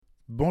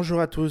Bonjour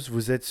à tous,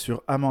 vous êtes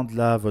sur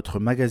Amandla, votre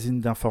magazine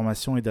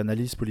d'information et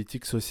d'analyse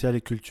politique, sociale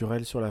et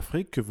culturelle sur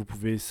l'Afrique que vous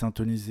pouvez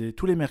syntoniser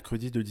tous les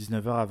mercredis de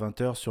 19h à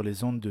 20h sur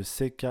les ondes de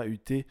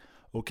CKUT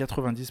au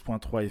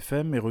 90.3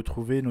 FM et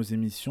retrouver nos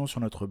émissions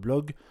sur notre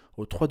blog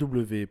au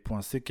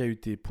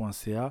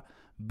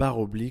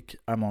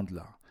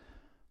www.ckut.ca/Amandla.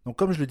 Donc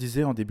comme je le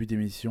disais en début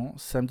d'émission,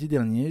 samedi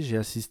dernier, j'ai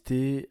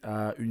assisté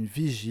à une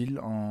vigile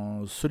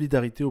en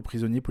solidarité aux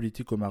prisonniers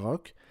politiques au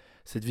Maroc.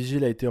 Cette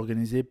vigile a été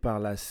organisée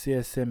par la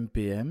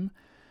CSMPM,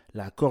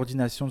 la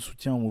coordination de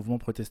soutien au mouvement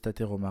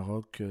protestataire au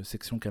Maroc,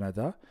 section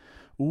Canada,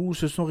 où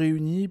se sont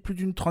réunis plus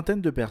d'une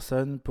trentaine de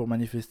personnes pour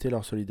manifester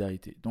leur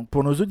solidarité. Donc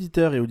pour nos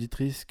auditeurs et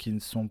auditrices qui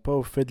ne sont pas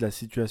au fait de la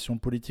situation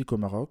politique au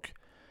Maroc,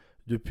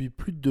 depuis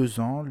plus de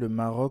 2 ans, le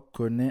Maroc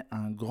connaît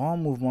un grand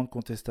mouvement de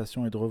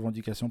contestation et de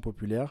revendication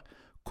populaire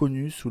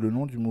connu sous le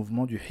nom du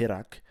mouvement du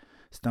Hirak.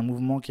 C'est un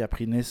mouvement qui a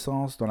pris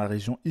naissance dans la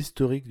région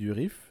historique du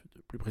Rif,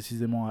 plus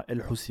précisément à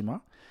El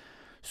Hoceima.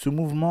 Ce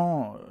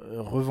mouvement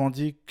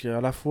revendique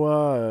à la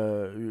fois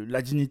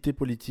la dignité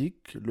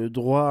politique, le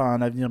droit à un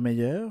avenir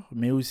meilleur,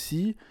 mais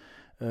aussi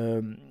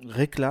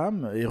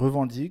réclame et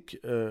revendique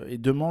et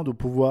demande au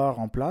pouvoir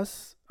en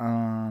place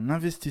un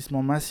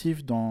investissement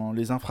massif dans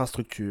les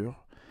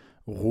infrastructures,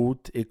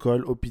 routes,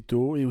 écoles,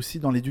 hôpitaux et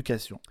aussi dans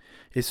l'éducation.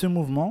 Et ce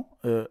mouvement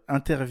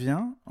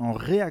intervient en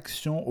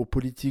réaction aux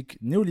politiques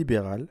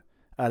néolibérales,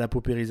 à la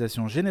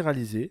paupérisation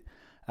généralisée,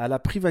 à la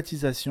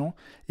privatisation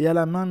et à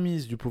la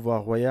mainmise du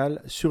pouvoir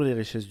royal sur les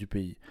richesses du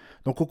pays.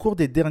 Donc au cours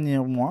des derniers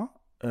mois,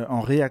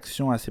 en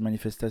réaction à ces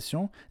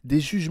manifestations, des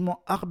jugements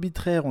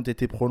arbitraires ont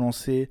été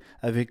prononcés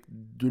avec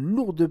de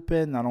lourdes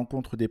peines à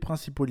l'encontre des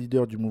principaux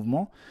leaders du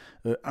mouvement,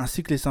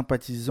 ainsi que les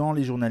sympathisants,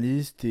 les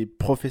journalistes et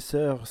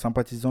professeurs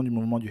sympathisants du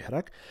mouvement du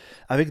Hirak,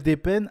 avec des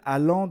peines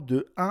allant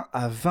de 1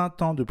 à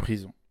 20 ans de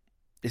prison.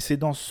 Et c'est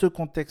dans ce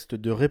contexte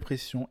de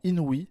répression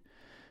inouïe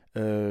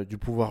du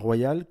pouvoir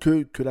royal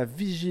que la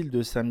vigile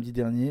de samedi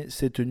dernier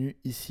s'est tenue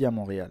ici à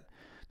Montréal.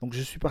 Donc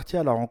je suis parti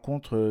à la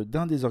rencontre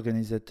d'un des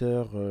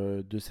organisateurs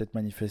de cette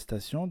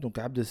manifestation, donc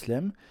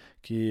Abdeslem,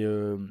 qui est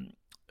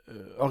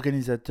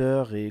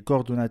organisateur et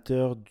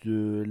coordonnateur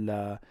de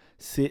la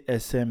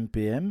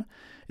CSMPM.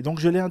 Et donc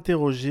je l'ai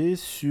interrogé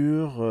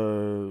sur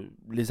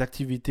les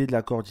activités de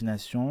la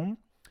coordination,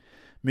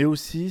 mais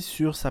aussi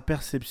sur sa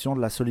perception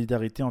de la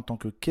solidarité en tant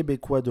que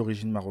Québécois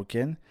d'origine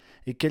marocaine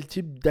et quel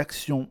type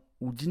d'action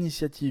ou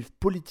d'initiatives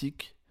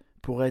politiques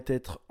pourraient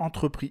être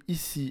entrepris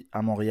ici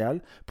à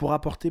Montréal pour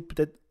apporter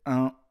peut-être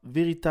un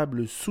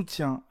véritable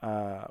soutien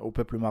au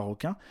peuple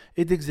marocain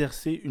et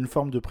d'exercer une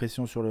forme de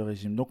pression sur le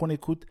régime. Donc on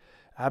écoute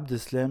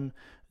Abdeslem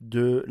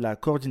de la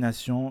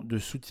coordination de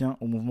soutien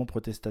au mouvement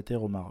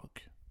protestataire au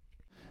Maroc.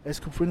 Est-ce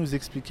que vous pouvez nous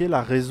expliquer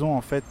la raison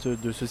en fait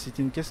de ce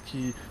sit-in? Qu'est-ce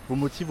qui vous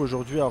motive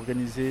aujourd'hui à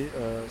organiser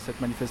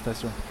cette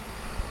manifestation?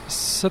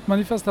 Cette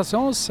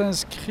manifestation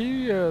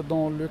s'inscrit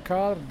dans le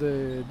cadre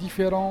des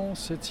différents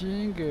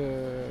sittings,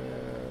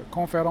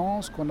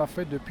 conférences qu'on a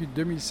fait depuis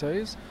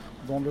 2016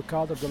 dans le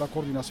cadre de la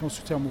coordination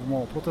soutien au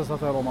mouvement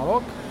protestataire au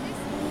Maroc.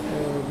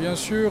 Bien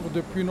sûr,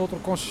 depuis notre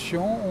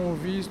constitution, on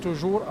vise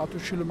toujours à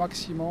toucher le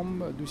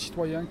maximum de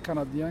citoyens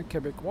canadiens,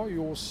 québécois et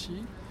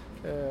aussi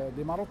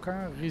des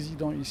Marocains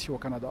résidant ici au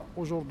Canada.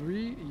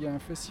 Aujourd'hui, il y a un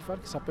festival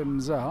qui s'appelle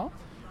Nzaha.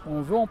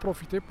 On veut en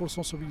profiter pour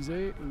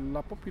sensibiliser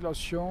la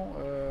population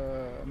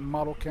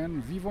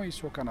marocaine vivant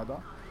ici au Canada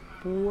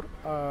pour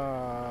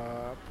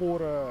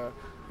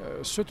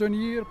se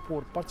tenir,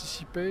 pour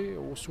participer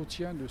au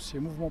soutien de ces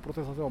mouvements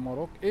protestataires au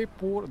Maroc et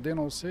pour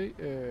dénoncer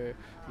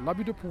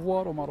l'abus de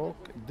pouvoir au Maroc,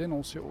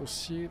 dénoncer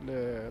aussi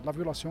la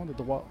violation des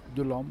droits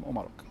de l'homme au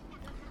Maroc.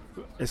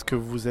 Est-ce que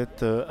vous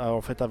êtes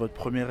en fait à votre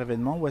premier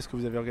événement ou est-ce que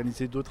vous avez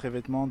organisé d'autres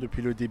événements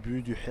depuis le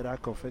début du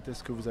Hirak en fait?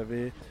 Est-ce que vous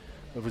avez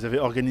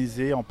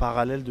organisé en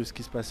parallèle de ce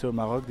qui se passait au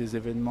Maroc des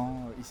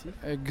événements ici?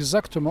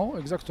 Exactement.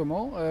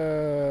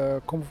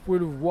 Comme vous pouvez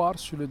le voir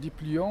sur le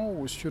dépliant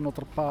ou sur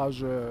notre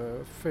page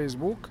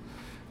Facebook,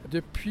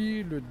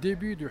 depuis le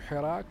début du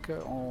Hirak,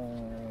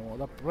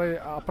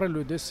 après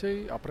le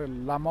décès, après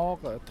la mort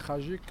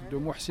tragique de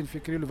Mohsin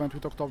Fikri le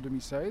 28 octobre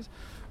 2016,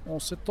 on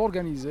s'est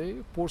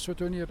organisé pour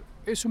soutenir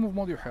et ce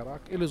mouvement du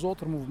Hirak et les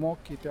autres mouvements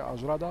qui étaient à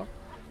Jrada,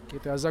 qui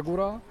étaient à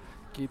Zagoura,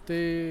 qui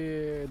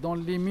étaient dans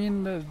les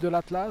mines de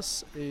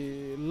l'Atlas.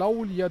 Et là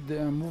où il y a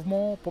un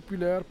mouvement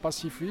populaire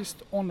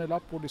pacifiste, on est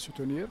là pour les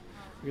soutenir.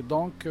 Et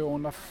donc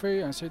on a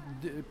fait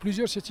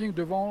plusieurs sittings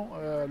devant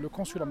le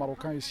consulat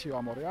marocain ici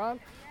à Montréal.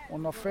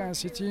 On a fait un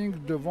sitting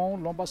devant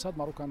l'ambassade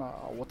marocaine à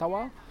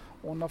Ottawa.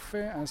 On a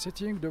fait un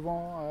sitting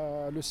devant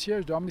le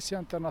siège de Amnesty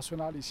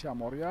International ici à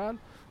Montréal.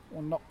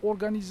 On a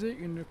organisé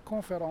une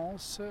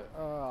conférence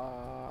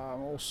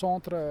au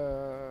centre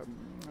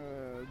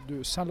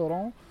de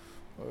Saint-Laurent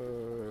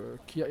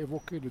qui a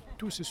évoqué de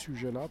tous ces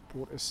sujets-là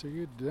pour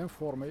essayer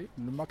d'informer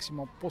le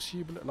maximum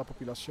possible la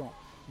population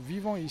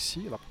vivant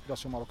ici, la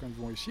population marocaine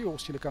vivant ici,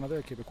 aussi les Canadiens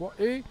et les Québécois,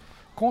 et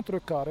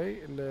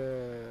contrecarrer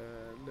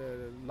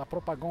la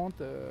propagande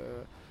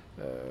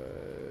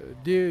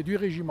du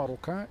régime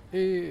marocain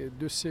et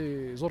de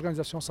ses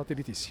organisations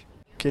satellites ici.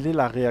 Quelle est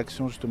la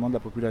réaction justement de la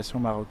population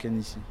marocaine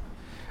ici?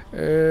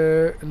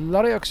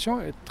 La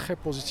réaction est très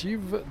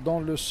positive dans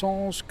le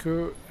sens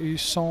qu'ils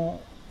sont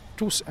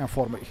tous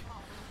informés.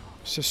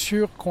 C'est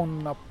sûr qu'on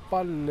n'a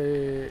pas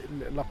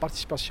la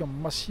participation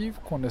massive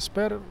qu'on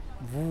espère.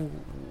 Vous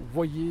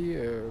voyez,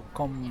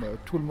 comme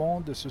tout le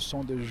monde, ce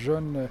sont des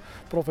jeunes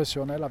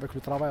professionnels avec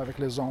le travail avec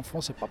les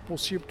enfants. Ce n'est pas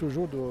possible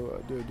toujours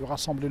de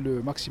rassembler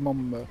le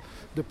maximum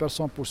de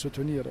personnes pour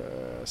soutenir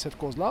cette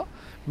cause-là.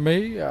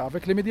 Mais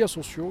avec les médias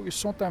sociaux, ils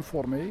sont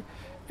informés.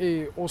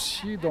 Et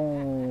aussi,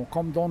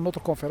 comme dans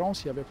notre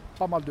conférence, il y avait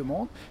pas mal de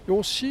monde. Et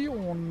aussi,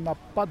 on n'a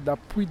pas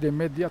d'appui des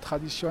médias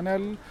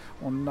traditionnels.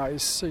 On a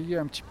essayé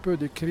un petit peu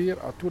d'écrire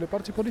à tous les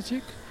partis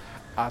politiques,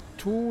 à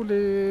tous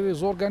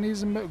les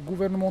organismes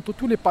gouvernementaux,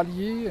 tous les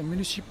paliers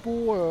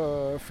municipaux,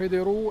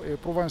 fédéraux et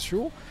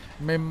provinciaux.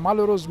 Mais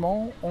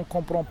malheureusement, on ne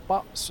comprend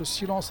pas ce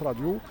silence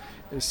radio.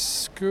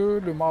 Est-ce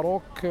que le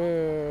Maroc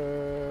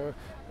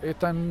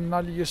est un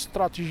allié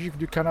stratégique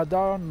du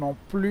Canada? Non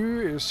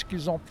plus. Est-ce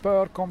qu'ils ont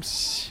peur comme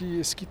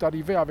si ce qui est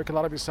arrivé avec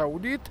l'Arabie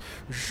Saoudite?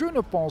 Je ne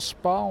pense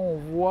pas. On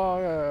voit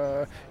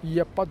il n'y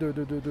a pas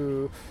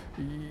de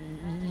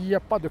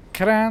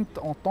crainte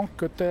en tant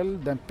que tel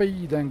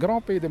d'un grand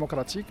pays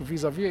démocratique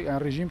vis-à-vis d'un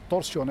régime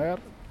tortionnaire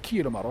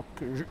qui est le Maroc.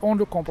 On ne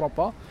le comprend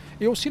pas.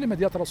 Et aussi les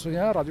médias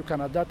traditionnels,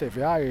 Radio-Canada,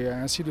 TVA et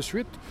ainsi de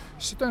suite.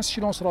 C'est un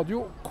silence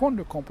radio qu'on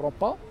ne comprend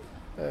pas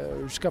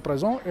jusqu'à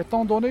présent,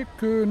 étant donné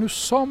que nous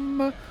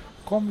sommes,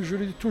 comme je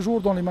le dis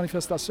toujours dans les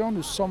manifestations,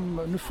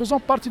 nous faisons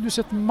partie de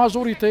cette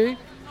majorité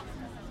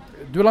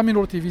de la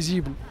minorité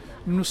visible.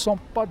 Nous ne sommes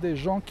pas des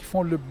gens qui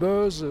font le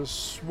buzz,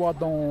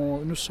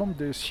 nous sommes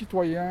des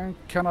citoyens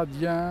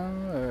canadiens,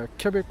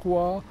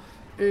 québécois,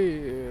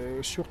 et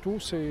surtout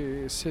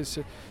c'est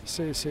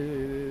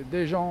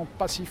des gens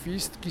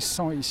pacifistes qui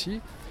sont ici.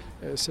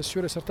 C'est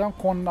sûr et certain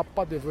qu'on n'a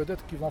pas de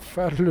vedettes qui vont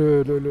faire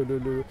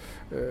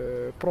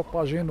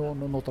propager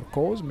notre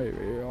cause, mais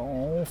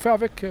on fait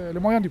avec les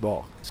moyens du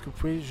bord. Est-ce que vous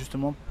pouvez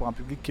justement, pour un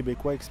public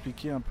québécois,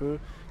 expliquer un peu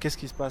qu'est-ce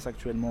qui se passe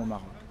actuellement au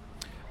Maroc?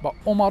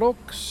 Au Maroc,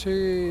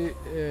 c'est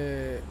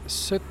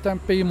un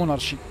pays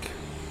monarchique.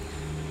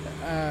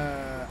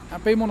 Un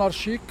pays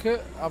monarchique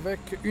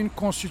avec une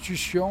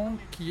constitution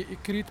qui est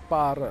écrite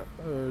par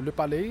le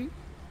palais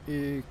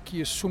et qui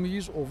est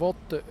soumise au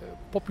vote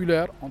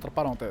populaire, entre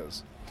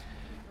parenthèses.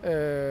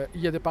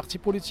 Il y a des partis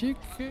politiques,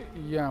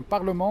 il y a un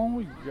parlement,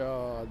 il y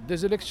a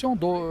des élections,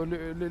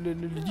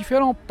 les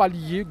différents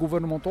paliers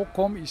gouvernementaux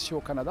comme ici au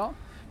Canada.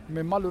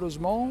 Mais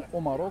malheureusement, au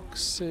Maroc,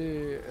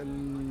 c'est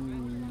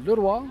le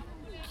roi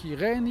qui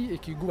règne et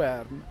qui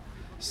gouverne.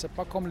 Ce n'est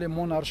pas comme les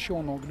monarchies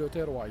en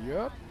Angleterre ou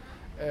ailleurs.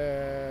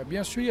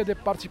 Bien sûr, il y a des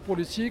partis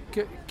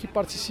politiques qui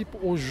participent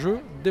au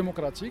jeu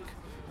démocratique.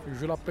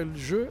 Je l'appelle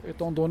jeu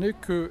étant donné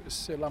que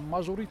c'est la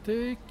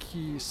majorité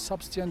qui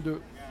s'abstient de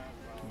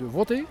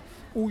voter,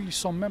 ou ils ne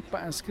sont même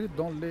pas inscrits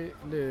dans les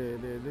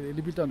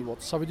bulletins de vote.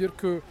 Ça veut dire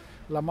que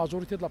la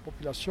majorité de la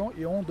population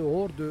est en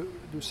dehors de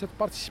cette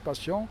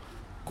participation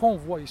qu'on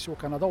voit ici au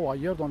Canada ou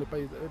ailleurs dans les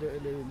pays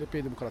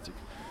démocratiques.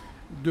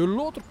 De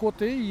l'autre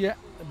côté, il y a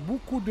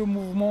beaucoup de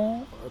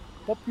mouvements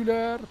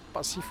populaires,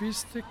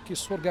 pacifistes qui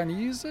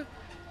s'organisent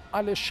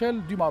à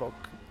l'échelle du Maroc,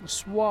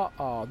 soit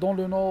dans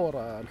le nord,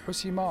 à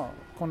Al-Hoceima,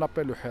 qu'on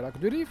appelle le Hirak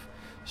de Rif,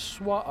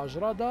 soit à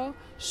Jrada,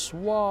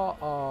 soit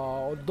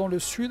dans le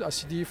sud, à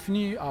Sidi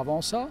Ifni,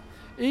 avant ça.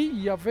 Et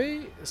il y avait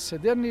ces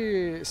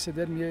dernières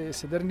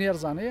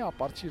années, à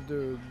partir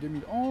de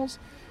 2011,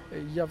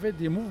 il y avait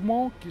des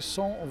mouvements qui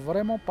sont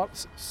vraiment pas...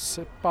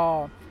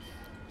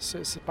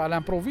 C'est pas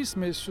l'improviste,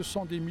 mais ce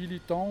sont des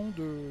militants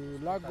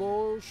de la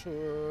gauche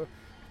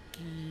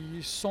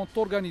qui sont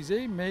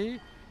organisés, mais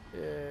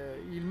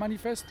ils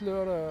manifestent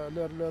leur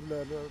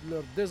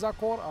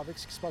désaccord avec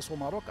ce qui se passe au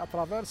Maroc à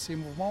travers ces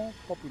mouvements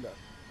populaires.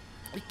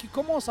 Et qui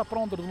commencent à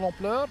prendre de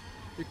l'ampleur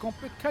et qu'on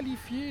peut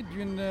qualifier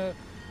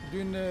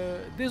d'une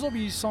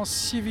désobéissance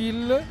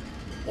civile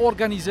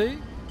organisée,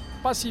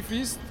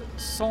 pacifiste,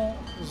 sans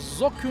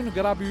aucune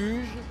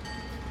grabuge.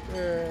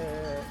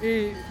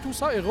 Et tout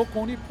ça est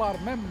reconnu par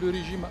même le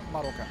régime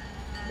marocain.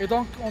 Et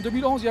donc en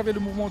 2011, il y avait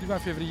le mouvement du 20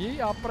 février.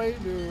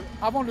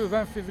 Avant le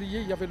 20 février,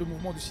 il y avait le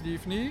mouvement du Sidi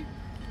Ifni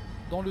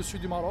dans le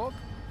sud du Maroc.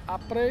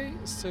 Après,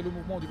 c'est le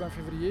mouvement du 20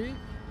 février.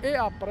 Et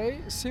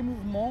après, ces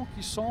mouvements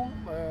qui sont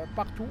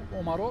partout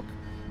au Maroc,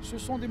 ce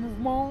sont des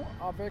mouvements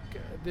avec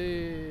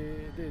des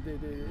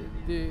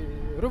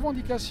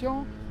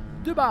revendications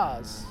de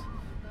base.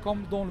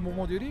 Comme dans le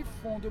mouvement du RIF,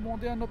 on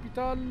demandait un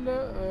hôpital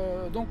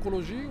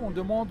d'oncologie, on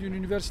demande une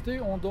université,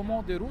 on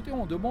demande des routes et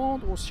on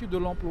demande aussi de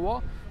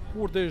l'emploi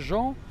pour des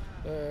gens,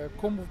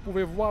 comme vous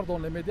pouvez voir dans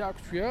les médias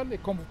actuels et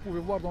comme vous pouvez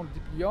voir dans le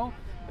dépliant.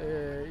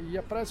 Il y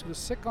a presque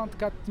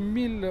 54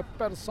 000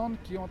 personnes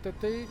qui ont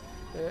été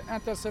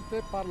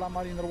interceptées par la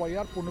marine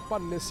royale pour ne pas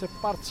les laisser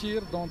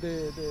partir dans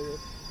des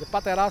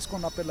pateras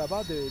qu'on appelle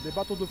là-bas, des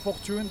bateaux de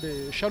fortune,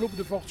 des chaloupes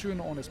de fortune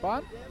en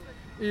Espagne.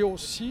 Et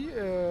aussi,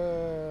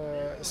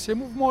 ces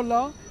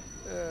mouvements-là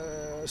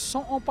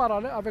sont en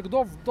parallèle avec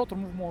d'autres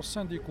mouvements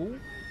syndicaux.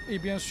 Et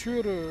bien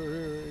sûr,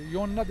 il y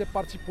en a des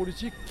partis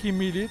politiques qui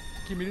militent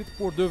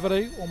pour de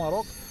vrai au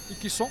Maroc et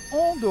qui sont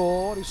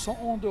ils sont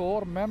en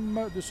dehors même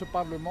de ce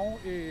Parlement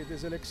et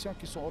des élections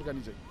qui sont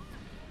organisées.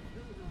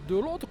 De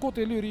l'autre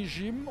côté, le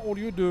régime, au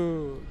lieu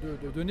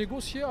de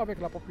négocier avec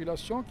la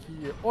population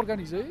qui est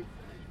organisée,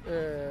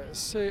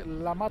 c'est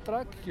la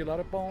matraque qui est la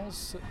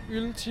réponse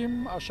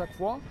ultime à chaque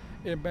fois,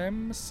 et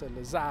même c'est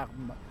les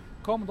armes.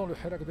 Comme dans le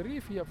Hirak de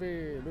Rif, il y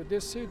avait le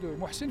décès de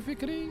Mohsin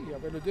Fikri, il y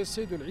avait le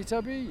décès de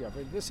l'Itabi, il y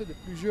avait le décès de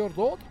plusieurs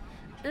d'autres.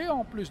 Et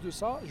en plus de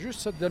ça, juste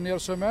cette dernière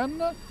semaine,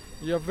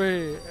 il y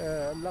avait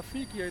la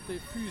fille qui a été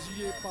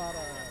fusillée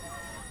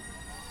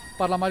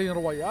par la marine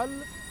royale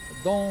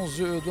dans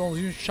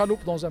une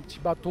chaloupe, dans un petit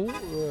bateau,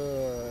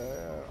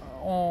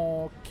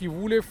 qui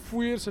voulait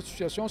fuir cette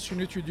situation. C'est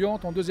une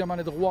étudiante en deuxième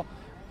année de droit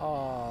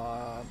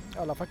à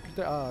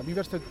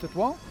l'université de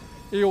Tétouan.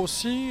 Et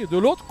aussi, de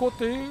l'autre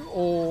côté,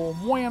 au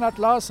Moyen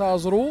Atlas, à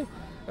Azrou,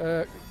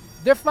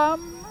 des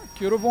femmes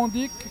qui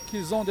revendiquent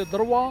qu'ils ont des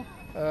droits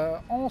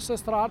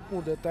ancestraux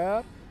pour des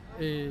terres.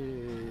 Et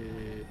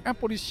un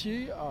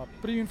policier a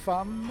pris une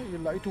femme,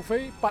 il l'a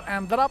étouffée par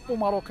un drapeau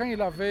marocain.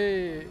 Il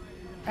avait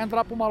un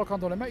drapeau marocain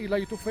dans les mains, il l'a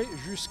étouffé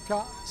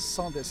jusqu'à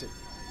son décès.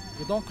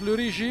 Et donc le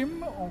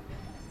régime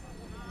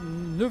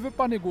ne veut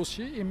pas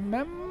négocier, et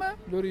même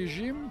le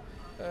régime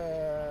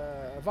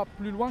va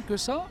plus loin que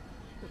ça.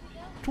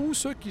 Tous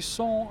ceux qui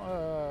sont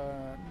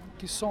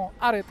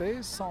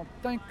arrêtés sont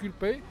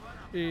inculpés,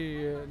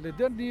 et les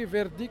derniers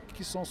verdicts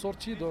qui sont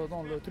sortis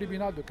dans le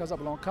tribunal de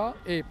Casablanca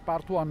et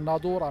partout en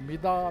Nador, à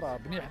Midar, à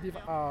Bni Hadif,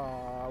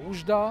 à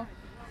Oujda,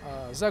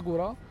 à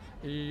Zagoura,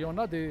 et on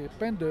a des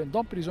peines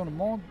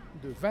d'emprisonnement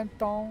de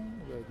 20 ans,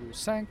 de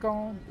 5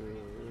 ans,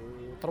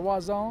 de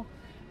 3 ans.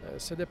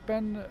 C'est des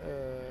peines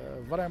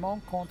vraiment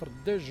contre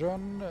des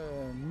jeunes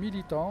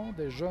militants,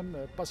 des jeunes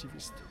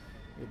pacifistes.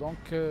 Et donc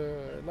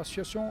la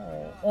situation,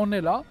 on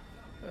est là.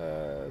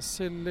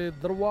 C'est les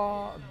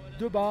droits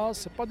de base,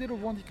 ce n'est pas des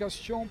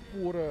revendications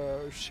pour je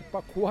ne sais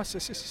pas quoi.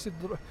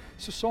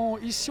 Ce sont,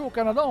 ici au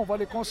Canada, on va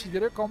les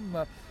considérer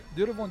comme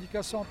des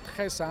revendications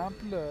très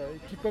simples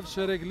qui peuvent se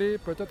régler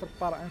peut-être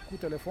par un coup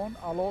de téléphone,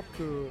 alors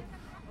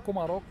qu'au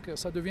Maroc,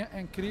 ça devient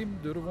un crime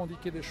de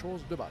revendiquer des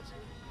choses de base.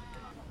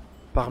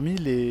 Parmi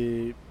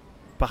les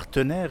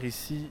partenaires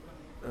ici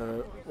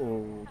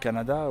au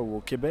Canada ou au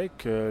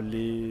Québec,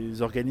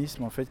 les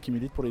organismes en fait, qui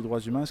militent pour les droits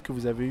humains, est-ce que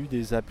vous avez eu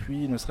des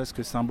appuis, ne serait-ce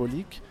que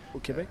symboliques, au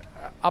Québec?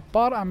 À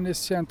part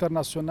Amnesty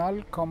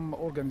International comme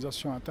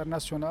organisation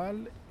internationale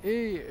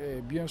et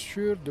bien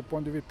sûr, du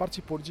point de vue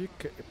parti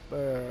politique,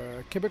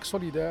 Québec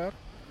solidaire,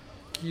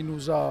 qui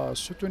nous a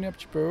soutenus un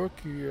petit peu,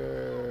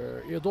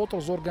 et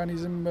d'autres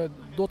organismes,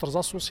 d'autres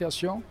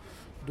associations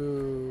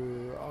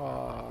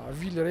à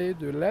Villeray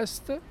de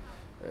l'Est,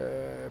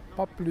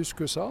 pas plus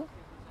que ça.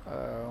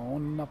 On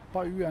n'a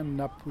pas eu un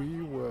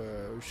appui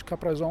jusqu'à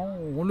présent,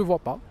 on ne le voit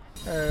pas.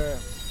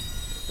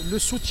 Le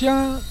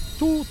soutien,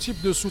 tout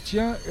type de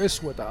soutien est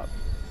souhaitable,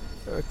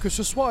 que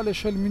ce soit à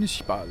l'échelle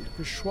municipale,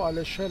 que ce soit à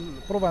l'échelle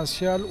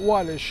provinciale ou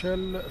à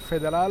l'échelle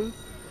fédérale.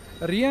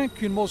 Rien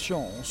qu'une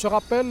motion. On se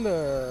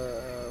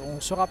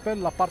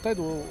rappelle l'apartheid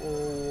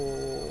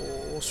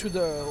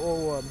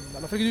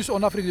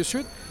en Afrique du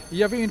Sud. Il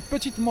y avait une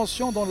petite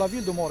motion dans la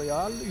ville de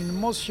Montréal, une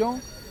motion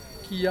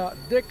qui a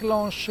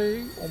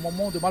déclenché au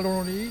moment de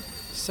Maloney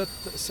ce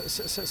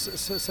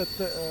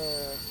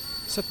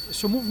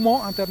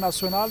mouvement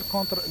international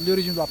contre le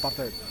régime de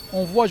l'apartheid.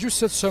 On voit juste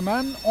cette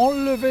semaine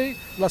enlever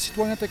la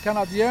citoyenneté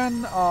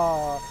canadienne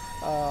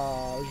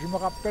je ne me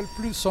rappelle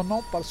plus son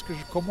nom parce que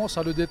je commence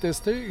à le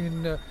détester,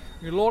 une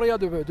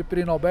lauréate de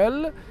prix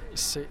Nobel.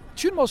 C'est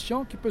une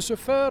motion qui peut se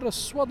faire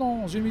soit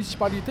dans une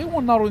municipalité ou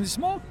un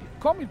arrondissement,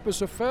 comme il peut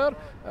se faire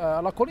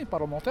à la colline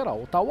parlementaire à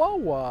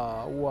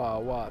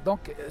Ottawa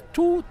Donc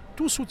tout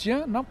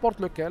soutien,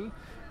 n'importe lequel,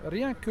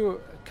 rien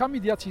qu'à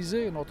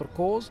médiatiser notre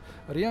cause,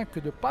 rien que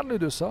de parler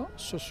de ça,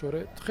 ce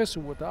serait très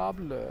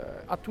souhaitable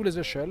à toutes les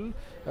échelles.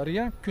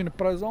 Rien qu'une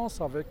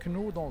présence avec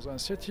nous dans un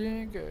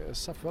setting,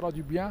 ça fera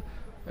du bien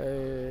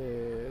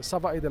et ça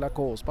va aider la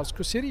cause. Parce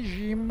que ces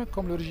régimes,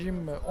 comme le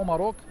régime au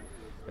Maroc,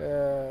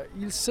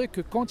 il sait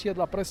que quand il y a de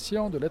la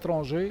pression de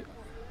l'étranger,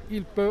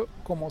 il peut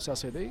commencer à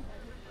céder.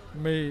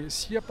 Mais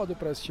s'il n'y a pas de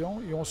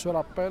pression, et on se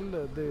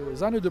rappelle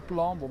des années de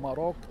plomb au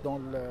Maroc, dans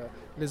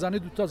les années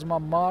du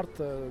Tazman Mart,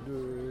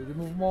 des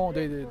mouvements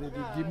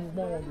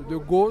de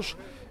gauche,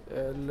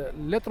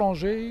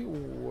 l'étranger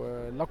ou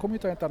la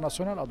communauté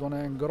internationale a donné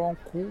un grand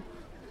coup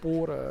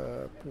pour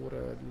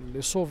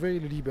les sauver,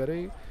 les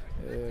libérer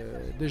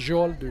des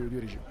geôles du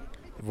régime.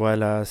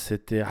 Voilà,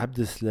 c'était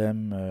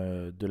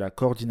Abdeslam de la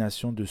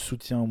coordination de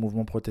soutien au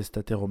mouvement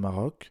protestataire au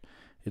Maroc.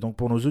 Et donc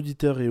pour nos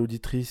auditeurs et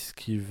auditrices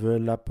qui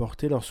veulent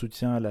apporter leur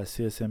soutien à la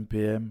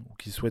CSMPM ou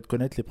qui souhaitent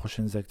connaître les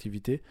prochaines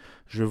activités,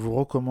 je vous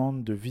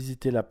recommande de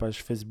visiter la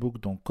page Facebook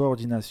donc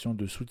Coordination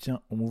de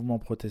soutien au mouvement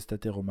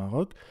protestataire au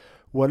Maroc,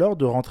 ou alors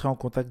de rentrer en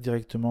contact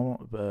directement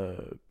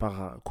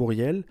par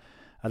courriel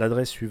à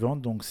l'adresse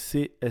suivante, donc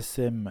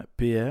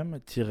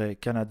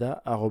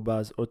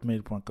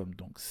csmpm-canada@hotmail.com.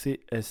 Donc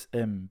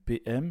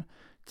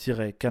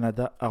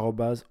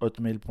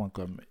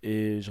csmpm-canada@hotmail.com.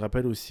 Et je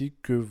rappelle aussi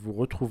que vous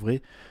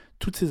retrouverez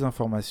toutes ces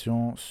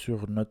informations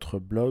sur notre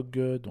blog,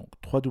 donc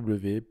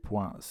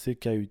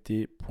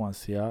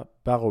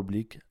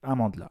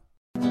www.ckut.ca/Amandla.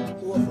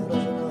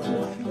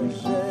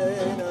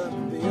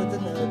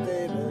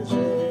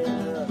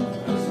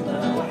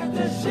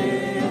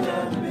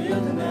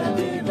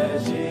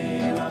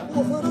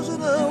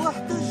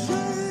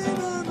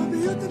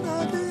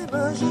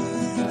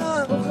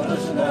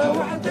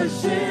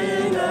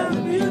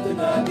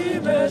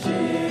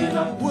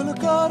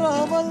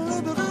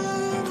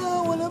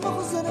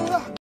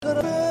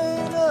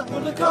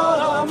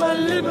 والكرامة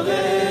اللي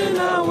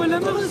بغينا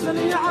والمخزن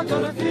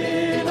يحقر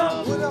فينا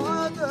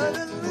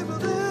والكرامة اللي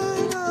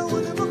بغينا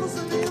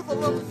والمخزن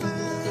يحقر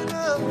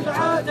فينا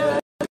والعدل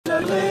اللي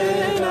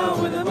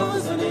بغينا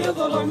والمخزن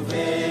يظلم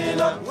فينا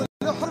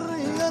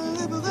والعدل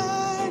اللي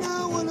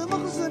بغينا والمخزن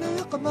يظلم فينا والحرية اللي بغينا والمخزن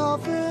يقمع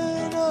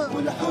فينا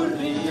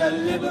والحرية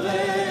اللي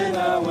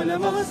بغينا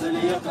والمخزن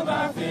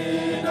يقمع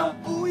فينا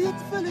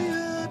ويدفى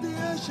اليد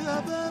يا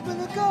شباب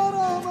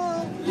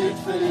الكرامة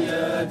يدفى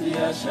اليد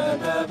يا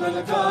شباب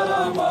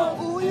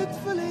الكرامة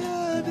ويدفى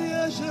اليد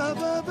يا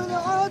شباب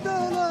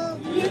العدالة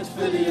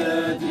يدفى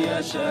اليد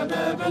يا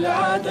شباب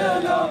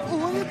العدالة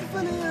ويدفى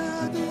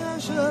اليد يا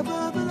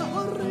شباب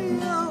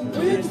الحرية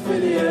ويدفى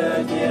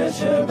اليد يا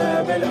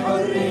شباب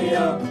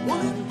الحرية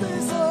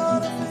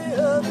والانتصار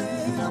في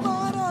هذه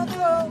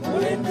المعركة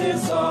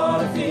والانتصار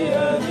في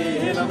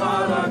هذه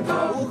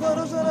المعركة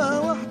وخرجنا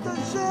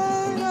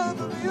واحتجينا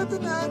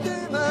ببيوتنا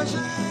ديما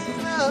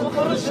جينا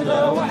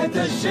وخرجنا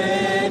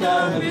واحتجينا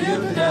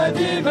ببيوتنا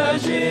ديما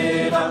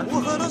جينا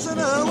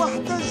وخرجنا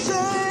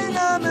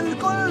واحتجينا من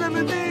كل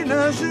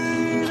مدينة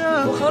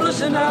جينا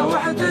وخرجنا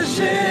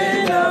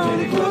واحتجينا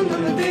من كل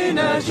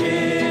مدينة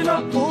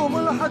جينا طوم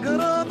الحق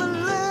رام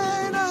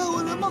اللينا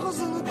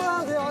والمخزن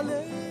طاغي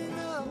علينا